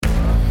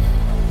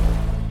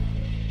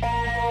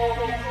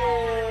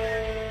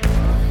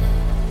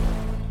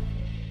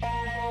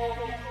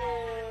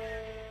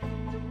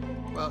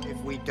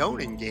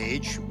don't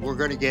engage, we're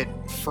going to get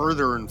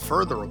further and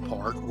further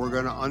apart. We're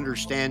going to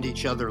understand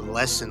each other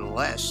less and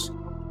less.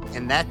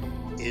 And that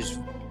is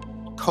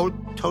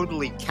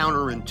totally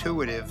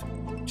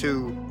counterintuitive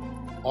to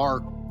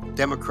our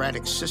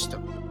democratic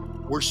system.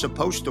 We're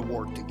supposed to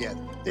work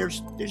together.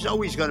 There's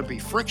always going to be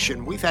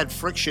friction. We've had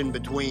friction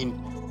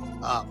between,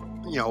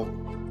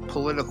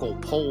 political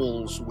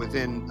poles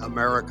within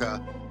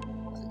America,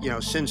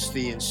 since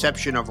the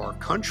inception of our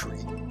country.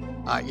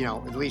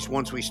 At least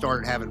once we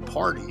started having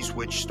parties,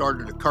 which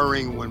started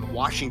occurring when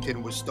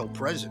Washington was still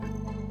president.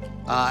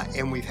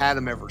 And we've had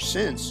them ever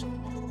since.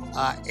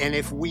 And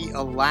if we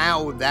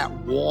allow that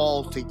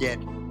wall to get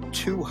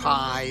too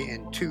high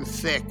and too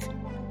thick,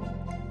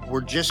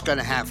 we're just going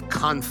to have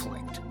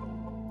conflict.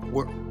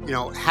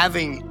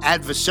 Having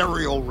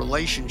adversarial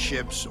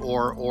relationships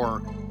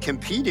or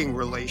competing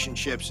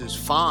relationships is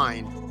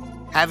fine.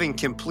 Having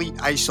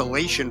complete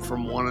isolation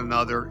from one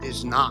another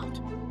is not.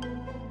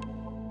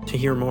 To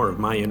hear more of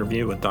my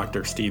interview with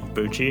Dr. Steve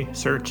Bucci,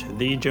 search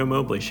The Joe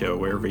Mobley Show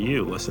wherever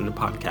you listen to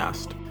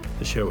podcasts.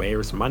 The show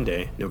airs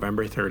Monday,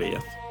 November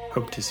 30th.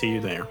 Hope to see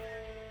you there.